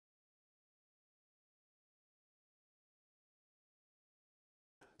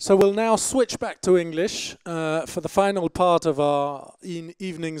So we'll now switch back to English for the final part of our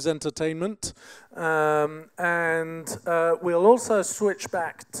evening's entertainment. We'll also switch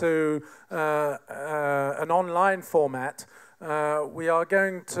back to an online format. We are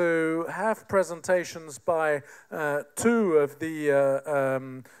going to have presentations by two of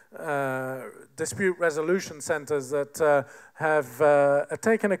the dispute resolution centers that have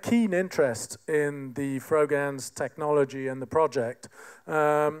taken a keen interest in the Frogans technology and the project.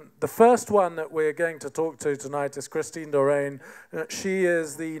 The first one that we're going to talk to tonight is Kristine Dorrain. She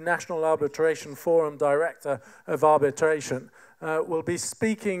is the National Arbitration Forum Director of Arbitration. We'll be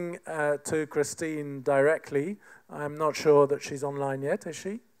speaking to Kristine directly. I'm not sure that she's online yet, is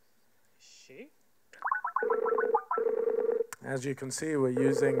she? As you can see, we're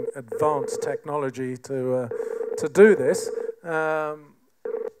using advanced technology to do this. I'm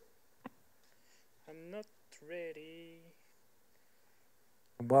not ready.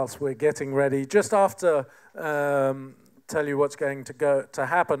 Whilst we're getting ready, just after tell you what's going to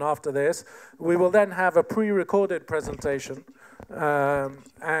happen after this, we will then have a pre-recorded presentation. Then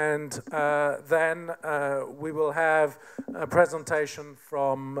we will have a presentation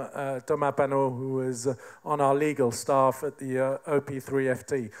from Thomas Panau, who is on our legal staff at the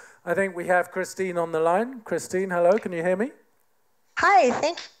OP3FT. I think we have Kristine on the line. Kristine, hello, can you hear me? Hi,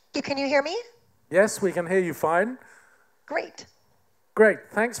 thank you. Can you hear me? Yes, we can hear you fine. Great. Great,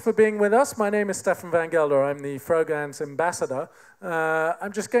 thanks for being with us. My name is Stefan van Gelder. I'm the Frogans ambassador.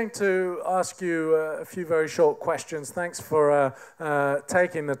 I'm just going to ask you a few very short questions. Thanks for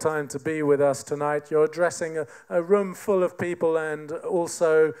taking the time to be with us tonight. You're addressing a room full of people, and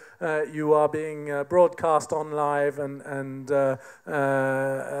also you are being broadcast on live, and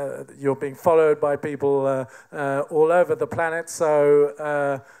you're being followed by people all over the planet.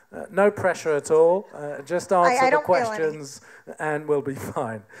 So no pressure at all. Just answer the questions and we'll be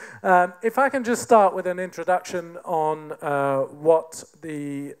fine. If I can just start with an introduction on what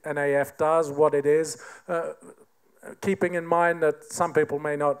the NAF does, what it is, keeping in mind that some people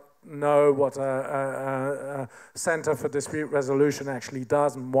may not know what a Center for Dispute Resolution actually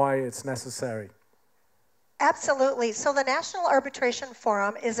does and why it's necessary. Absolutely. So the National Arbitration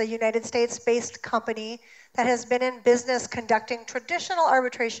Forum is a United States-based company that has been in business conducting traditional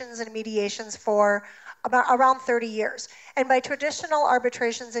arbitrations and mediations for around 30 years. And by traditional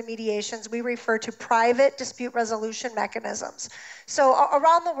arbitrations and mediations, we refer to private dispute resolution mechanisms. So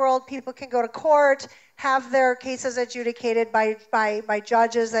around the world, people can go to court, have their cases adjudicated by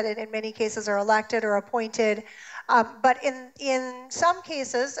judges that in many cases are elected or appointed. But in some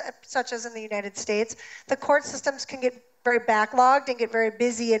cases, such as in the United States, the court systems can get very backlogged and get very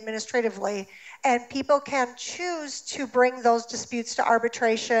busy administratively. And people can choose to bring those disputes to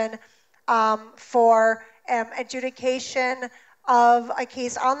arbitration for adjudication of a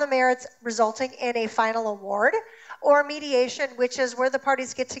case on the merits resulting in a final award, or mediation, which is where the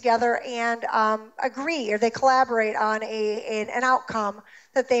parties get together and agree, or they collaborate on an outcome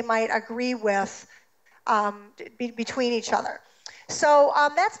that they might agree with between each other. So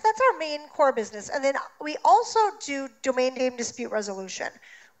that's our main core business. And then we also do domain name dispute resolution,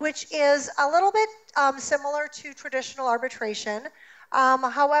 which is a little bit similar to traditional arbitration.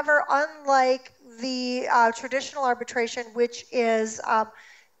 However, unlike the traditional arbitration, which is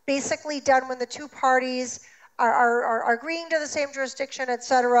basically done when the two parties are agreeing to the same jurisdiction, et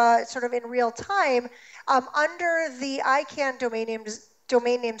cetera, sort of in real time, under the ICANN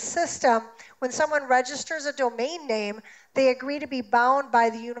domain name system, when someone registers a domain name, they agree to be bound by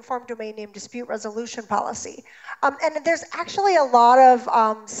the Uniform Domain Name Dispute Resolution Policy. And there's actually a lot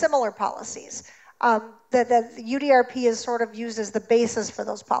of similar policies. That the UDRP is sort of used as the basis for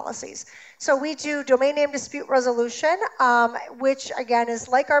those policies. So we do domain name dispute resolution, which again is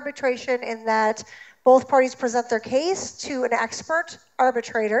like arbitration in that both parties present their case to an expert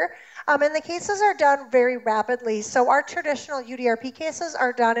arbitrator, and the cases are done very rapidly. So our traditional UDRP cases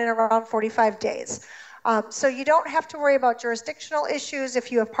are done in around 45 days. So you don't have to worry about jurisdictional issues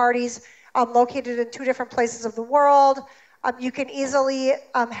if you have parties located in two different places of the world. You can easily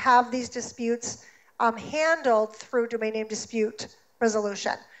have these disputes handled through domain name dispute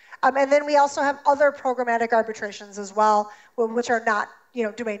resolution. And then we also have other programmatic arbitrations as well, which are not,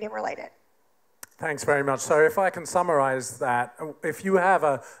 domain name related. Thanks very much. So if I can summarize that, if you have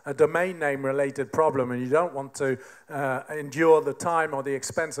a domain name related problem and you don't want to endure the time or the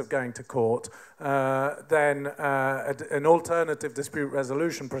expense of going to court, then an alternative dispute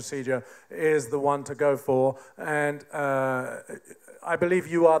resolution procedure is the one to go for. And I believe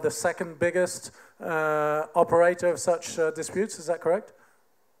you are the second biggest operator of such disputes, is that correct?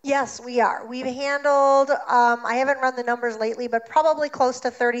 Yes, we are. We've handled, I haven't run the numbers lately, but probably close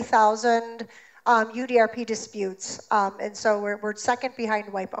to 30,000 UDRP disputes. And so we're second behind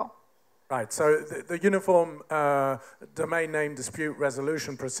WIPO. Right, so the Uniform Domain Name Dispute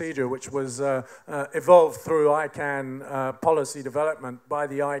Resolution Procedure, which was evolved through ICANN policy development by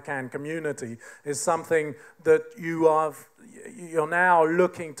the ICANN community, is something that you're now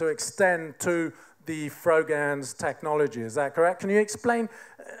looking to extend to the Frogans technology. Is that correct? Can you explain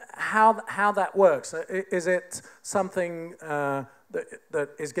how that works? Is it something that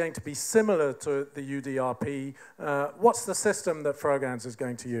is going to be similar to the UDRP? What's the system that Frogans is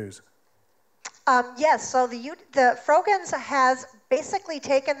going to use? Yes, so the Frogans has basically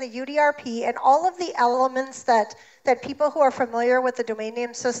taken the UDRP and all of the elements that people who are familiar with the domain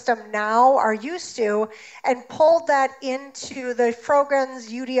name system now are used to, and pulled that into the Frogans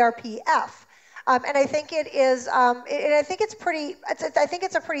UDRP-F. And I think it is, and I think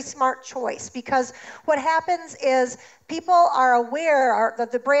it's a pretty smart choice, because what happens is people are aware,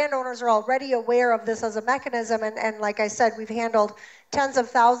 that the brand owners are already aware of this as a mechanism, and like I said, we've handled tens of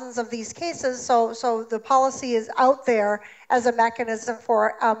thousands of these cases, so the policy is out there as a mechanism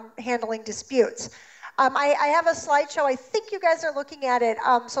for handling disputes. I have a slideshow, I think you guys are looking at it.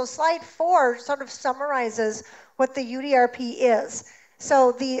 So slide 4 sort of summarizes what the UDRP is.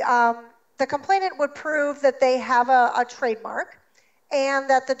 So the complainant would prove that they have a trademark and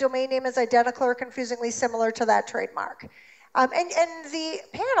that the domain name is identical or confusingly similar to that trademark. And the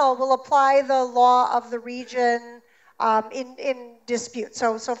panel will apply the law of the region in dispute.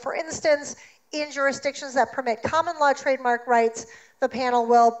 So for instance, in jurisdictions that permit common law trademark rights, the panel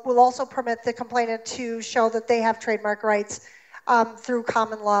will also permit the complainant to show that they have trademark rights through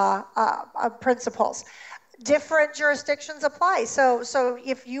common law principles. Different jurisdictions apply. So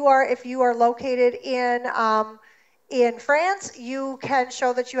if you are located in France, you can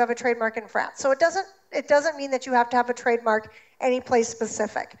show that you have a trademark in France. So it doesn't mean that you have to have a trademark any place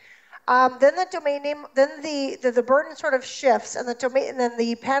specific. Then the domain name, then the burden sort of shifts, and then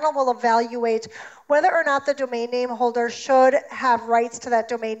the panel will evaluate whether or not the domain name holder should have rights to that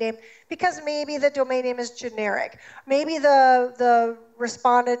domain name, because maybe the domain name is generic. Maybe the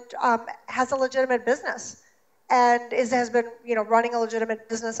respondent has a legitimate business and has been running a legitimate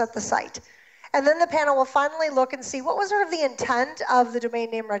business at the site. And then the panel will finally look and see what was sort of the intent of the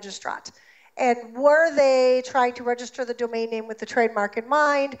domain name registrant. And were they trying to register the domain name with the trademark in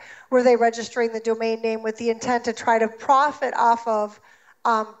mind? Were they registering the domain name with the intent to try to profit off of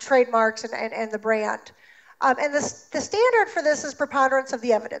trademarks and the brand? And the standard for this is preponderance of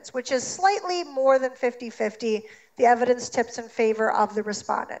the evidence, which is slightly more than 50-50. The evidence tips in favor of the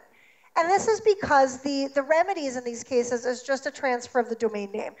respondent. And this is because the remedies in these cases is just a transfer of the domain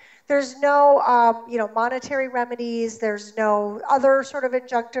name. There's no monetary remedies. There's no other sort of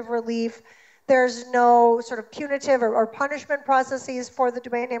injunctive relief. There's no sort of punitive or punishment processes for the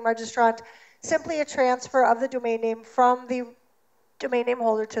domain name registrant. Simply a transfer of the domain name from the domain name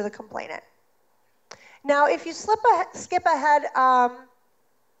holder to the complainant. Now, if you skip ahead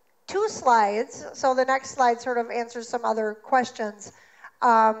 2 slides, so the next slide sort of answers some other questions.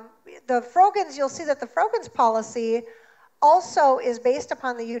 The Frogans, you'll see that the Frogans policy also is based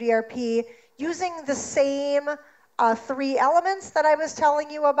upon the UDRP using the same 3 elements that I was telling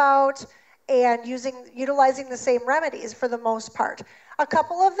you about, and utilizing the same remedies for the most part. A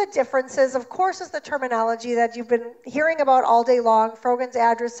couple of the differences, of course, is the terminology that you've been hearing about all day long: Frogans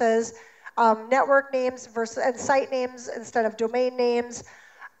addresses, network names and site names instead of domain names.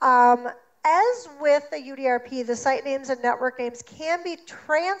 As with the UDRP, the site names and network names can be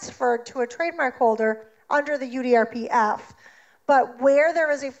transferred to a trademark holder under the UDRP-F. But where there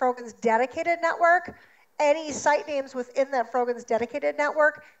is a Frogans dedicated network, any site names within that Frogans dedicated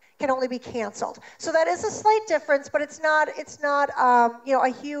network can only be canceled. So that is a slight difference, but it's not a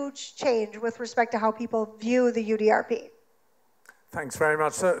huge change with respect to how people view the UDRP. Thanks very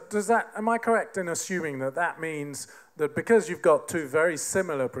much. So am I correct in assuming that means that because you've got 2 very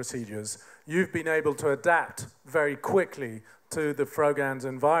similar procedures, you've been able to adapt very quickly to the Frogans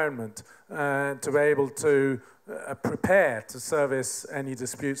environment to be able to prepare to service any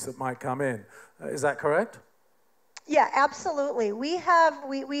disputes that might come in? Is that correct? Yeah, absolutely. We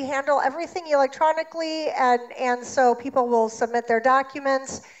handle everything electronically, and so people will submit their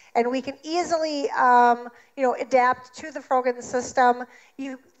documents, and we can easily adapt to the Frogans system.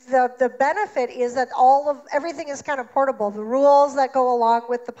 The benefit is that everything is kind of portable. The rules that go along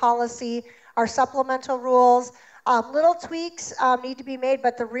with the policy are supplemental rules. Little tweaks need to be made,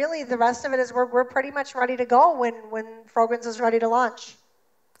 but the rest of it is we're pretty much ready to go when Frogans is ready to launch.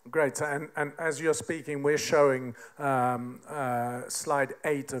 Great, and as you're speaking, we're showing slide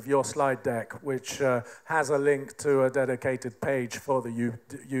 8 of your slide deck, which has a link to a dedicated page for the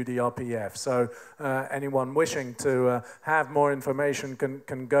UDRP-F. So anyone wishing to have more information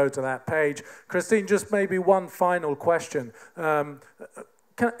can go to that page. Kristine, just maybe one final question. You've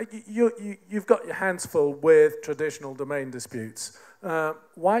got your hands full with traditional domain disputes.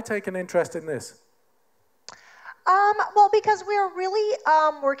 Why take an interest in this? Well, because we're really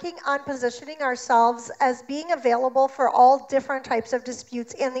working on positioning ourselves as being available for all different types of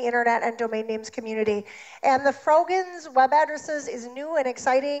disputes in the internet and domain names community. And the Frogans web addresses is new and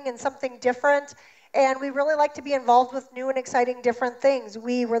exciting and something different. And we really like to be involved with new and exciting different things.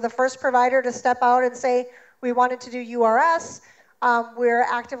 We were the first provider to step out and say we wanted to do URS. We're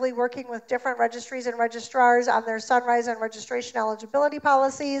actively working with different registries and registrars on their sunrise and registration eligibility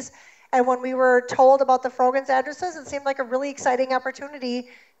policies. And when we were told about the Frogans addresses, it seemed like a really exciting opportunity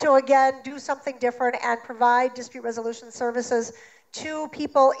to, again, do something different and provide dispute resolution services to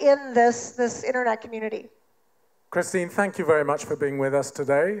people in this internet community. Kristine, thank you very much for being with us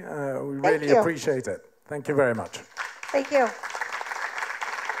today. We really appreciate it. Thank you very much. Thank you.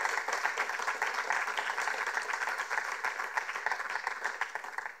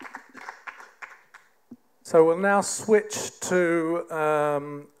 So we'll now switch to,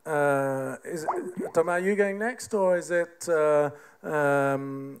 Tom, are you going next, or is it,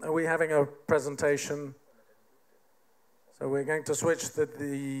 are we having a presentation? So we're going to switch to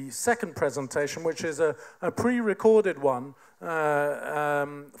the second presentation, which is a pre-recorded one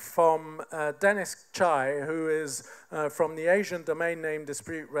from Dennis Cai, who is from the Asian Domain Name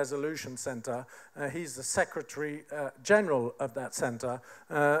Dispute Resolution Center. He's the Secretary General of that center.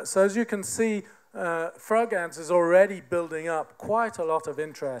 So as you can see, Frogans is already building up quite a lot of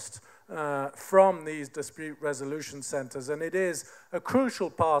interest from these dispute resolution centers, and it is a crucial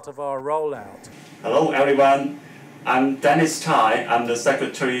part of our rollout. Hello everyone, I'm Dennis Cai. I'm the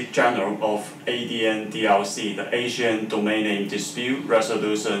Secretary General of ADNDRC, the Asian Domain Name Dispute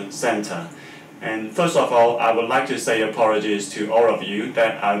Resolution Center. And first of all, I would like to say apologies to all of you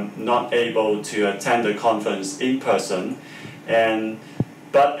that I'm not able to attend the conference in person.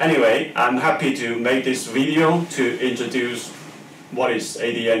 But anyway, I'm happy to make this video to introduce what is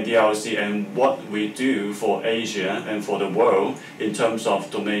ADNDRC and what we do for Asia and for the world in terms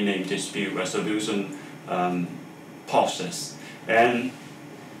of domain name dispute resolution process. And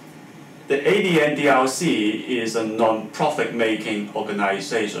the ADNDRC is a non-profit making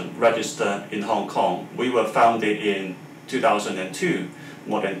organization registered in Hong Kong. We were founded in 2002,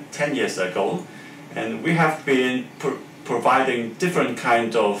 more than 10 years ago, and we have been providing different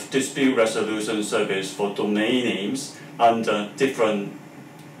kinds of dispute resolution service for domain names under different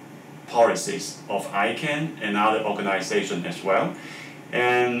policies of ICANN and other organizations as well.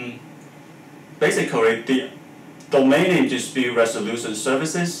 And basically, the domain name dispute resolution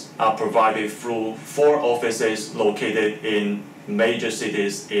services are provided through 4 offices located in major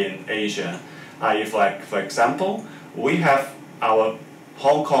cities in Asia. For example, we have our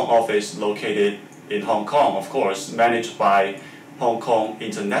Hong Kong office located in Hong Kong, of course, managed by Hong Kong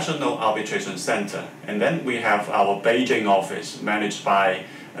International Arbitration Center. And then we have our Beijing office managed by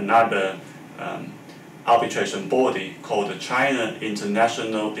another arbitration body called the China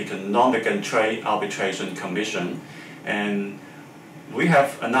International Economic and Trade Arbitration Commission. And we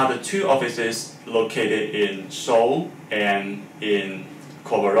have another 2 offices located in Seoul and in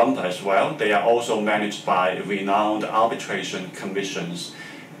Kuala Lumpur as well. They are also managed by renowned arbitration commissions,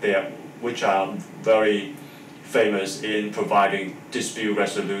 which are very famous in providing dispute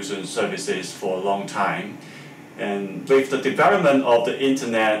resolution services for a long time. And with the development of the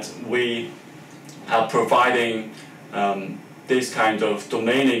internet, we are providing this kind of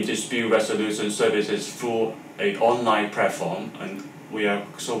domain name dispute resolution services through an online platform, and we are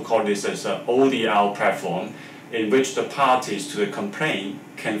so-called this as an ODR platform, in which the parties to the complaint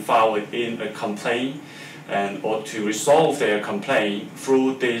can file in a complaint or to resolve their complaint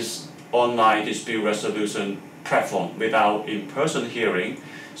through this online dispute resolution platform without in-person hearing,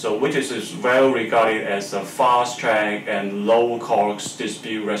 so which is well regarded as a fast-track and low-cost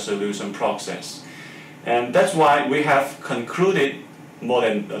dispute resolution process. And that's why we have concluded more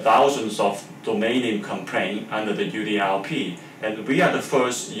than thousands of domain name complaints under the UDRP, and we are the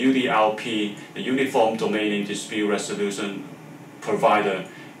first UDRP, the Uniform Domain Name Dispute Resolution provider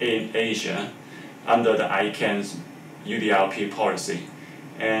in Asia under the ICANN's UDRP policy.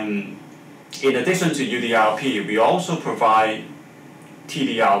 And in addition to UDRP, we also provide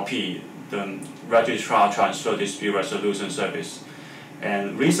TDRP, the Registrar Transfer Dispute Resolution Service.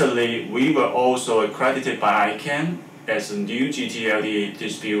 And recently, we were also accredited by ICANN as a new GTLD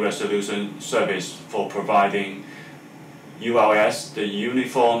dispute resolution service for providing URS, the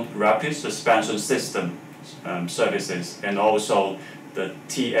Uniform Rapid Suspension System services, and also the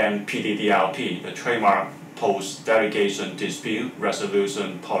TMPDDRP, the Trademark Post Delegation Dispute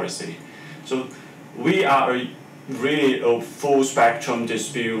Resolution Policy. So we are really a full spectrum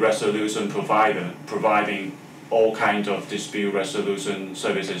dispute resolution provider, providing all kinds of dispute resolution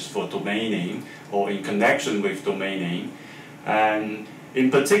services for domain name or in connection with domain name. And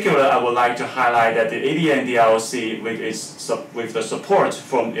in particular, I would like to highlight that the ADNDRC, with the support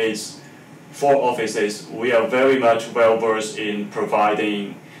from its 4 offices, we are very much well versed in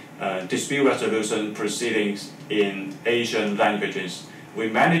providing dispute resolution proceedings in Asian languages. We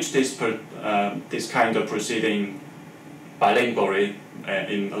manage this kind of proceeding bilingually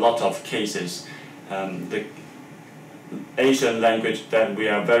in a lot of cases. The Asian language that we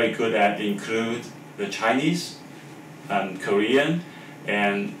are very good at include the Chinese, Korean,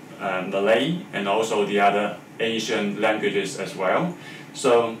 and Malay, and also the other Asian languages as well.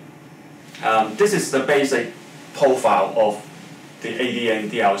 So this is the basic profile of the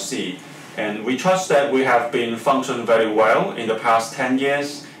ADNDRC, and we trust that we have been functioning very well in the past 10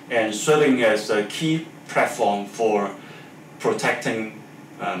 years and serving as a key platform for protecting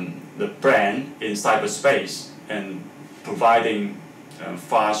the brand in cyberspace and providing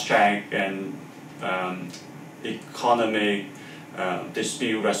fast track and economic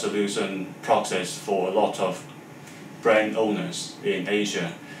dispute resolution process for a lot of brand owners in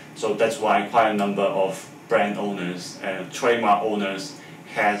Asia. So that's why quite a number of brand owners and trademark owners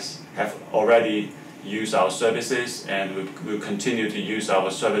have already used our services, and will continue to use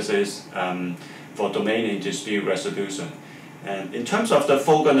our services for domain name dispute resolution. And in terms of the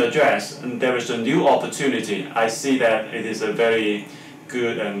Frogan address, there is a new opportunity. I see that it is a very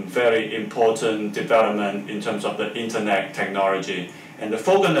good and very important development in terms of the internet technology. And the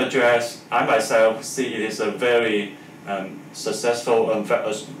Frogan address, I myself see it is a very successful and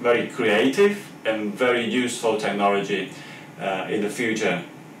very creative and very useful technology in the future.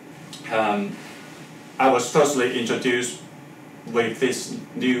 I was firstly introduced with this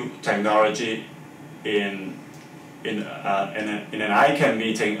new technology in an ICANN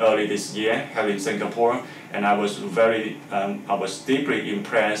meeting early this year held in Singapore, and I was deeply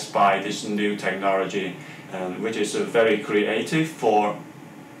impressed by this new technology, which is very creative for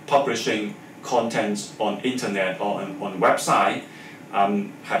publishing content on internet or on website.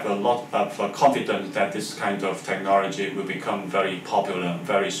 Have a lot of confidence that this kind of technology will become very popular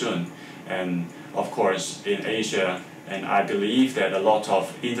very soon, and of course in Asia. And I believe that a lot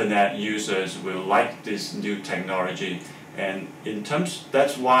of internet users will like this new technology, and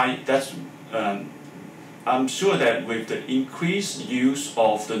I'm sure that with the increased use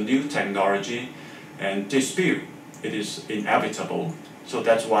of the new technology and dispute, it is inevitable. So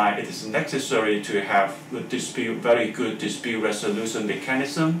that's why it is necessary to have the very good dispute resolution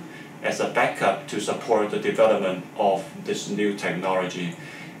mechanism as a backup to support the development of this new technology.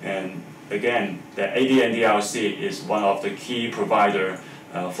 And again, the ADNDRC is one of the key providers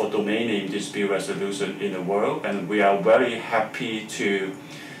for domain name dispute resolution in the world, and we are very happy to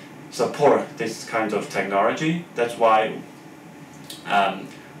support this kind of technology. That's why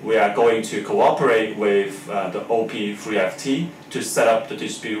we are going to cooperate with the OP3FT to set up the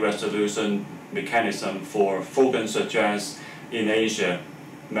dispute resolution mechanism for Frogans address in Asia,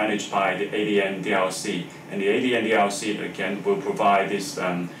 managed by the ADNDRC. And the ADNDRC again will provide this,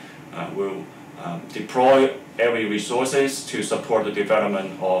 will deploy every resources to support the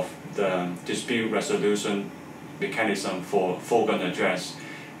development of the dispute resolution mechanism for Frogans address.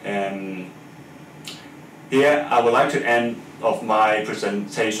 And here I would like to end of my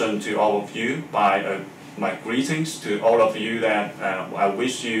presentation to all of you by my greetings to all of you, that I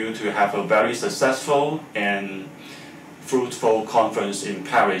wish you to have a very successful and fruitful conference in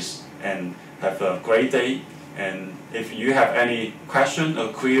Paris, and have a great day. And if you have any question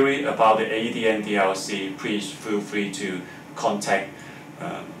or query about the ADNDRC, please feel free to contact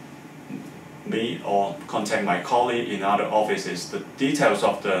me or contact my colleague in other offices. The details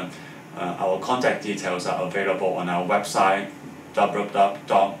of our contact details are available on our website,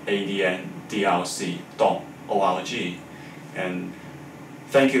 www.adndrc.org. And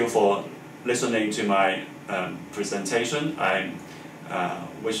thank you for listening to my presentation. I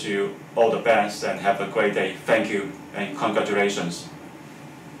wish you all the best and have a great day. Thank you and congratulations.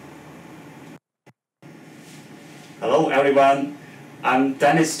 Hello everyone. I'm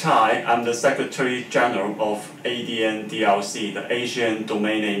Dennis Cai. I'm the Secretary General of ADNDRC, the Asian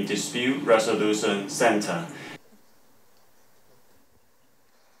Domain Name Dispute Resolution Center.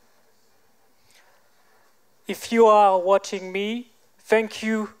 if you are watching me, thank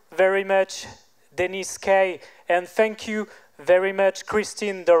you very much, Dennis Cai, and thank you very much,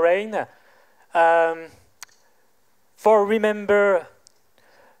 Kristine Dorrain, for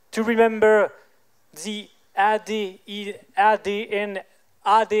to remember the ADNRC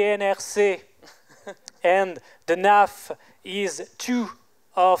and the NAF is two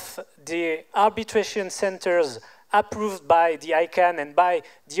of the arbitration centers approved by the ICANN and by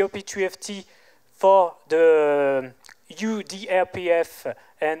the OP2FT for the UDRP-F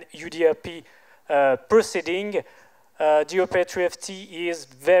and UDRP proceeding. The OP2FT is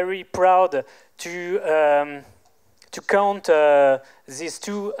very proud to count these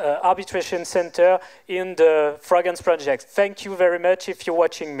two arbitration centers in the Frogans project. Thank you very much if you're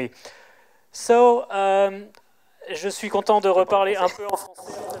watching me. So, je suis content de reparler un peu en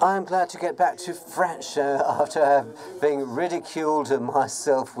français. I'm glad to get back to French after being ridiculed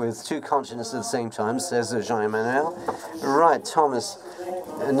myself with two consciences at the same time, says Jean-Emmanuel. Right, Thomas,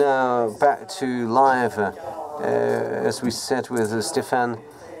 now back to live. As we said with Stéphane,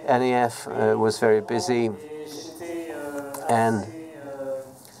 NEF was very busy, and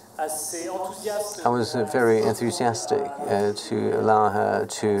I was very enthusiastic to allow her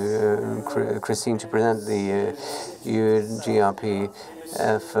to, Kristine, to present the UDRP-F,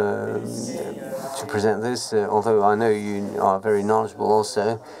 to present this, although I know you are very knowledgeable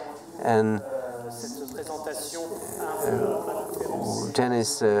also. And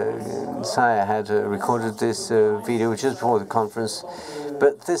Dennis Cai had recorded this video just before the conference,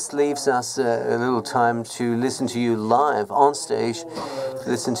 but this leaves us a little time to listen to you live on stage, to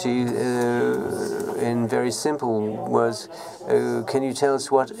listen to you in very simple words. Can you tell us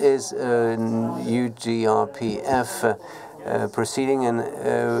what is UDRP-F proceeding, and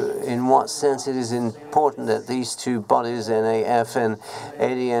in what sense it is important that these two bodies, NAF and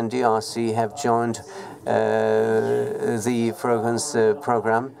ADNDRC, have joined the Frogans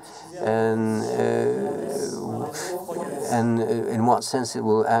program, and in what sense it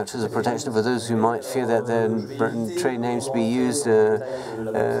will act as a protection for those who might fear that their trade names be used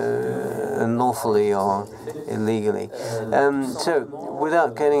unlawfully or illegally. So,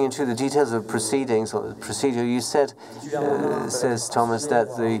 without getting into the details of proceedings or the procedure, you said, says Thomas,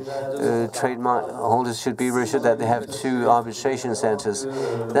 that the trademark holders should be reassured that they have two arbitration centers.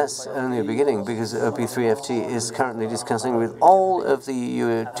 That's only a beginning, because OP3FT is currently discussing with all of the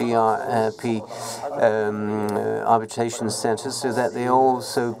UDRP arbitration centers so that they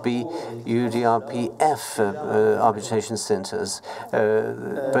also be UDRP-F arbitration centers.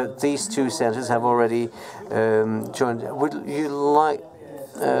 But these two centers have already joined. Would you like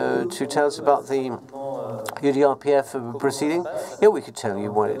to tell us about the UDRP-F proceeding? Yeah, we could tell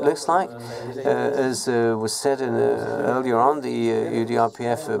you what it looks like. As was said earlier on, the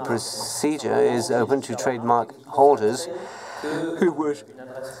UDRP-F procedure is open to trademark holders who would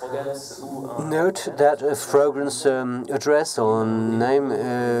note that a Frogans address or name,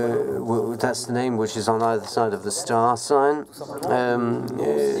 that's the name which is on either side of the star sign.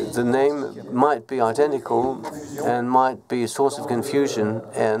 The name might be identical and might be a source of confusion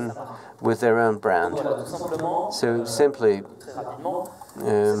and with their own brand. So simply,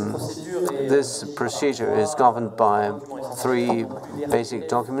 this procedure is governed by three basic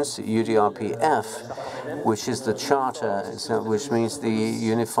documents: UDRP-F, which is the charter, which means the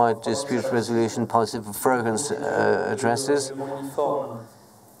Unified Dispute Resolution Policy for Frogans addresses.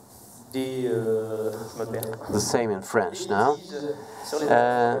 The same in French now.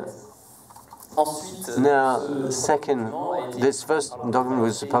 Now, second, this first document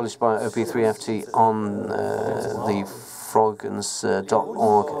was published by OP3FT on the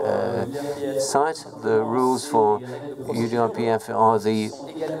Frogans.org site. The rules for UDRP-F are the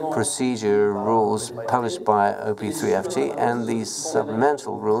procedure rules published by OP3FT, and these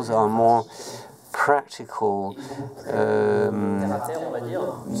supplemental rules are more practical,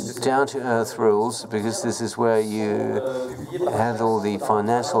 down-to-earth rules, because this is where you handle the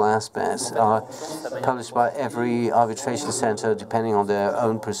financial aspects, are published by every arbitration center depending on their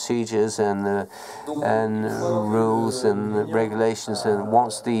own procedures and rules and regulations. And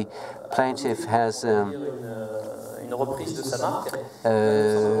once the plaintiff has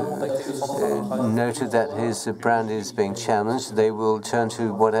noted that his brand is being challenged, they will turn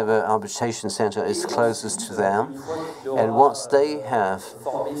to whatever arbitration center is closest to them. And once they have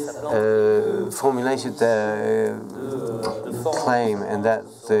formulated their claim and that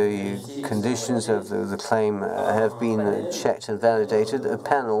the conditions of the claim have been checked and validated, a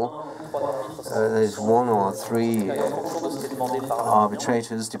panel there's one or three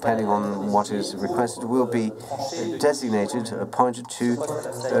arbitrators, depending on what is requested, will be designated, appointed to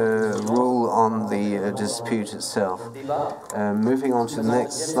rule on the dispute itself. Moving on to the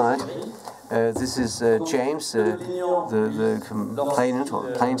next slide. This is James, the complainant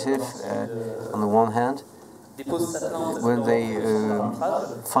or plaintiff, on the one hand. When they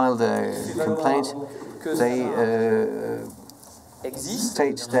file their complaint, they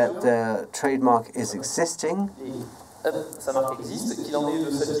state that their trademark is existing,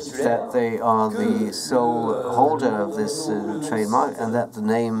 that they are the sole holder of this trademark, and that the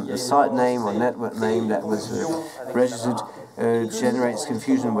name, the site name or network name that was registered generates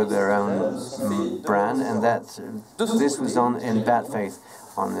confusion with their own brand, and that this was done in bad faith.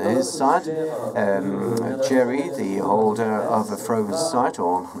 On his side, Jerry, the holder of a Frogans site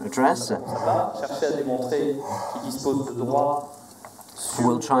or address,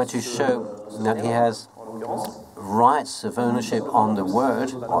 will try to show that he has rights of ownership on the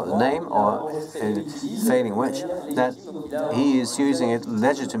word or the name, or failing which, that he is using it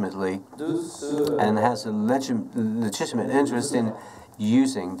legitimately and has a legitimate interest in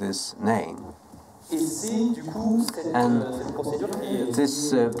using this name. And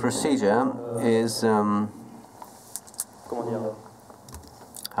this procedure is, how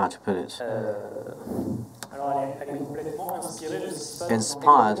to put it,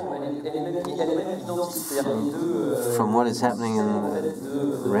 inspired from what is happening in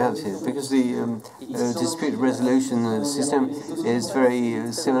reality, because the dispute resolution system is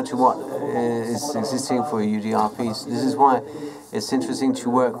very similar to what is existing for UDRPs. This is why it's interesting to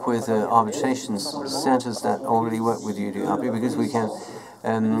work with arbitration centers that already work with UDRP, because we can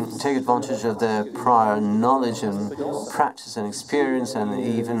take advantage of their prior knowledge and practice and experience, and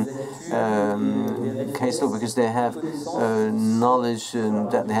even case law, because they have knowledge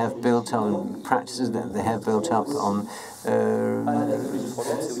that they have built on, practices that they have built up on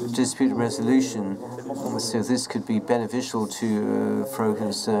dispute resolution. So this could be beneficial to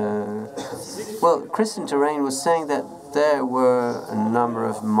Frogans. Well, Kristine Dorrain was saying that there were a number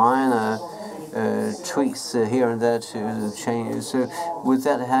of minor tweaks here and there to the changes. So would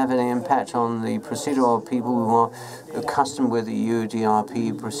that have any impact on the procedure, or people who are accustomed with the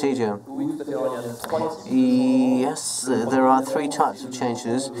UDRP procedure? Yes, there are three types of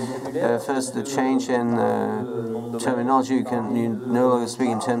changes. First, the change in terminology. You no longer speak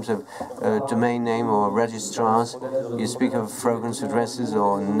in terms of domain name or registrars. You speak of Frogans addresses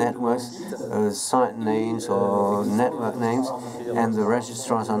or networks, site names or network names, and the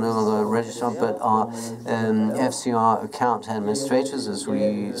registrars are no longer registrars, but are FCR account administrators, as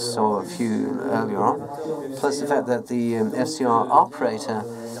we saw a few earlier on, plus the fact that the FCR operator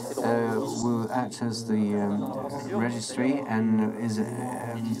will act as the registry and is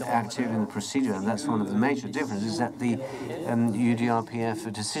active in the procedure. And that's one of the major differences, that the UDRP-F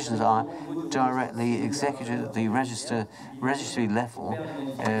decisions are directly executed at the registry level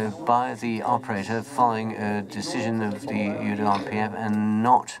by the operator following a decision of the UDRP-F, and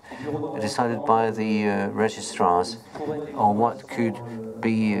not decided by the registrars, or what could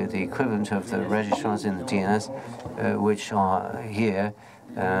be the equivalent of the registrars in the DNS, which are here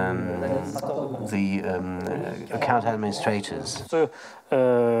the account administrators.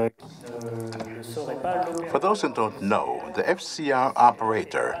 For those who don't know, the FCR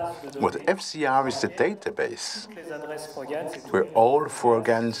operator, well, the FCR is the database where all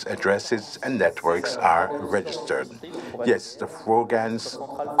Frogans addresses and networks are registered. Yes, the Frogans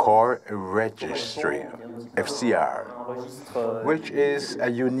Core Registry, FCR, which is a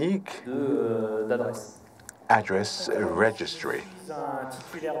unique address registry.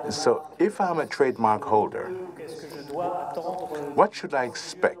 So if I'm a trademark holder, what should I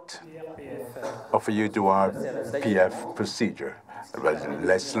expect of a UDRP-F procedure? Well,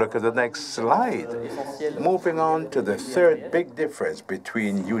 let's look at the next slide. Moving on to the third big difference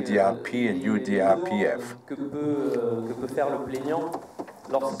between UDRP and UDRP-F.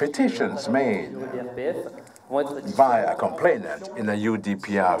 Petitions made by a complainant in a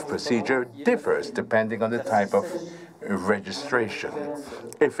UDRP-F procedure differs depending on the type of registration.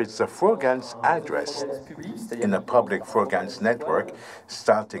 If it's a Frogans address in a public Frogans network,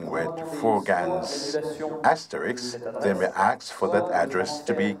 starting with Frogans asterisk, they may ask for that address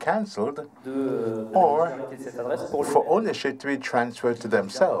to be cancelled, or for ownership to be transferred to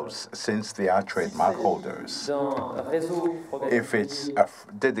themselves, since they are trademark holders. If it's a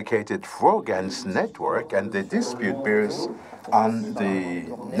dedicated Frogans network and the dispute bears on the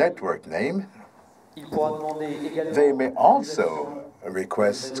network name, they may also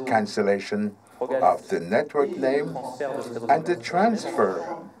request cancellation of the network name and the transfer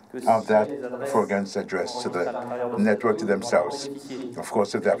of that Frogans address to the network to themselves. Of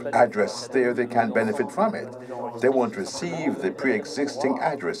course, if they have address there, they can benefit from it. They won't receive the pre-existing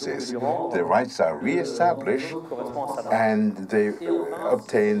addresses. The rights are re-established, and they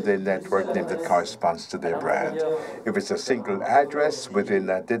obtain the network name that corresponds to their brand. If it's a single address within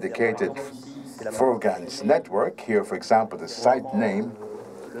a dedicated Frogans network, here, for example, the site name,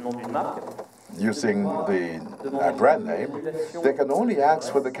 using the brand name, they can only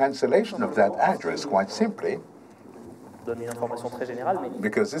ask for the cancellation of that address, quite simply,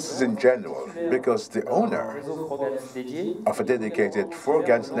 because this is in general, because the owner of a dedicated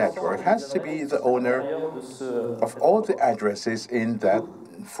Frogans network has to be the owner of all the addresses in that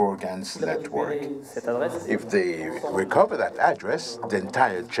Frogans network. If they recover that address, the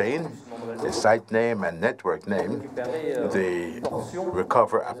entire chain, the site name and network name, they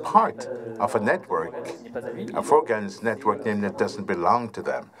recover a part of a network, a Frogans network name that doesn't belong to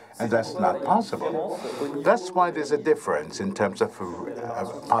them. And that's not possible. That's why there's a difference in terms of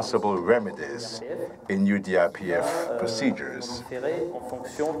possible remedies in UDRP-F procedures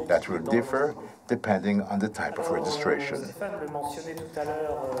that will differ depending on the type of registration.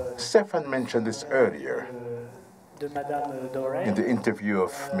 Stefan mentioned this earlier in the interview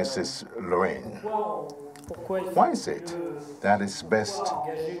of Mrs. Dorrain. Why is it that it's best,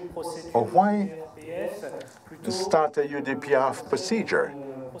 or why start a UDRP-F procedure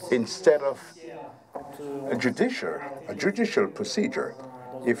instead of a judicial procedure,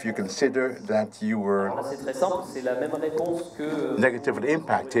 if you consider that you were negatively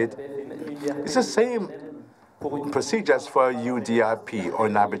impacted? It's the same procedure as for UDRP or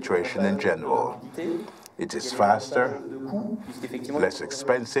an arbitration in general. It is faster, less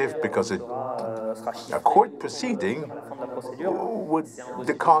expensive, because a court proceeding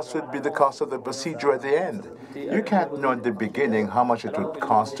the cost would be the cost of the procedure at the end. You can't know at the beginning how much it would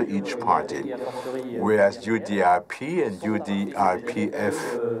cost to each party. Whereas UDRP and UDRP-F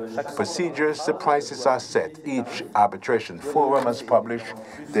procedures, the prices are set. Each arbitration forum must publish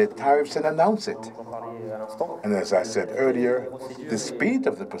their tariffs and announce it. And as I said earlier, the speed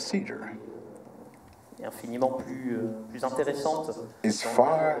of the procedure is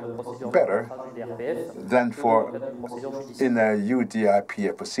far better than in a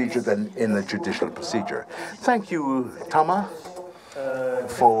UDRP procedure than in a judicial procedure. Thank you, Thomas,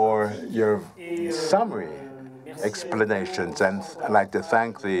 for your summary explanations, and I'd like to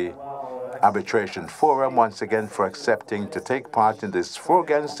thank the Arbitration Forum once again for accepting to take part in this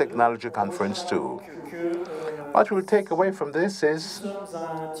Frogans Technology Conference too. What we'll take away from this is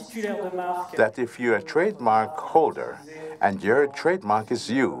that if you're a trademark holder and your trademark is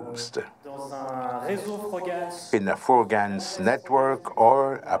used in a Frogans network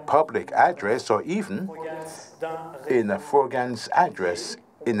or a public address, or even in a Frogans address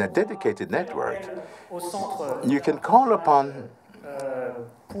in a dedicated network, you can call upon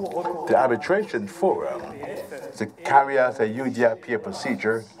the Arbitration Forum to carry out a UDRP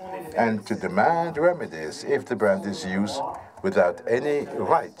procedure and to demand remedies if the brand is used without any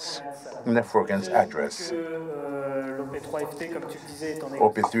rights in a Frogans address.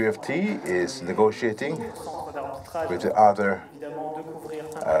 OP3FT is negotiating with the other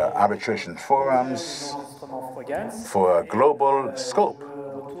arbitration forums for a global scope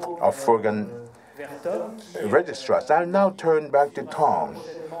of Frogan registrars. I'll now turn back to Tom,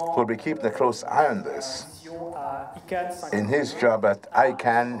 who will be keeping a close eye on this in his job at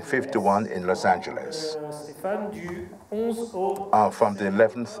ICANN 51 in Los Angeles. From the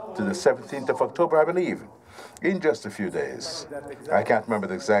 11th to the 17th of October, I believe, in just a few days. I can't remember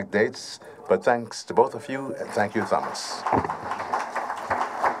the exact dates, but thanks to both of you, and thank you, Thomas.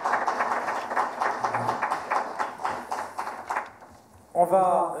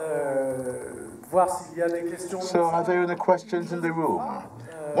 So are there any questions in the room?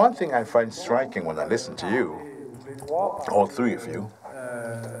 One thing I find striking when I listen to you, all three of you,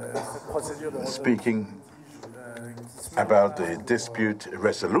 speaking about the dispute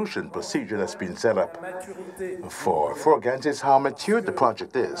resolution procedure that's been set up for Frogans, is how mature the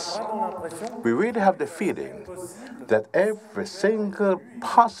project is. We really have the feeling that every single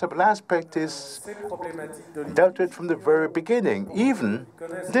possible aspect is dealt with from the very beginning, even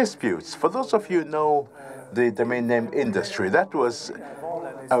disputes. For those of you who know the domain name industry, that was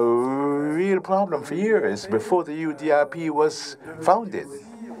a real problem for years before the UDRP was founded.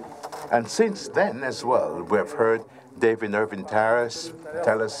 And since then as well, we have heard David Irvin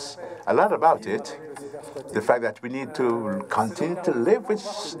tell us a lot about it. The fact that we need to continue to live with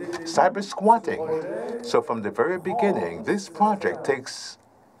cyber squatting. So from the very beginning, this project takes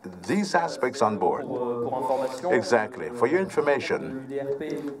these aspects on board. Exactly. For your information,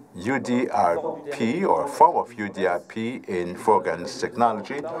 UDRP, or a form of UDRP in Frogans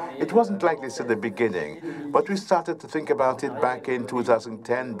Technology, it wasn't like this at the beginning, but we started to think about it back in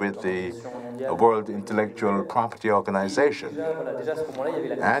 2010 with the World Intellectual Property Organization.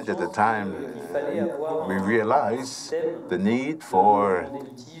 And at the time, we realized the need for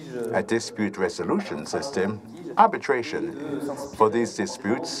a dispute resolution system, arbitration for these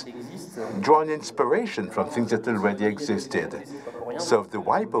disputes, drawing inspiration from things that already existed. So if the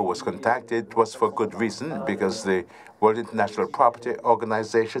WIPO was contacted, it was for good reason, because the World International Property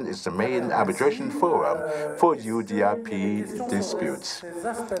Organization is the main arbitration forum for UDRP disputes.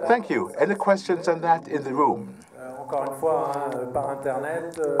 Thank you. Any questions on that in the room?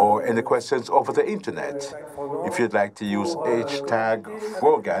 Or any questions over the internet, if you'd like to use hashtag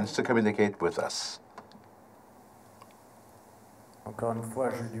Frogans to communicate with us.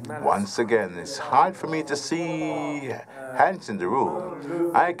 Once again, it's hard for me to see hands in the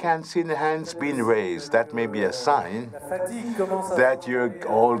room. I can't see the hands being raised. That may be a sign that you're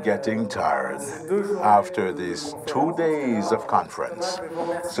all getting tired after these 2 days of conference.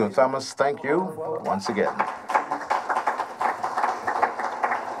 So, Thomas, thank you once again.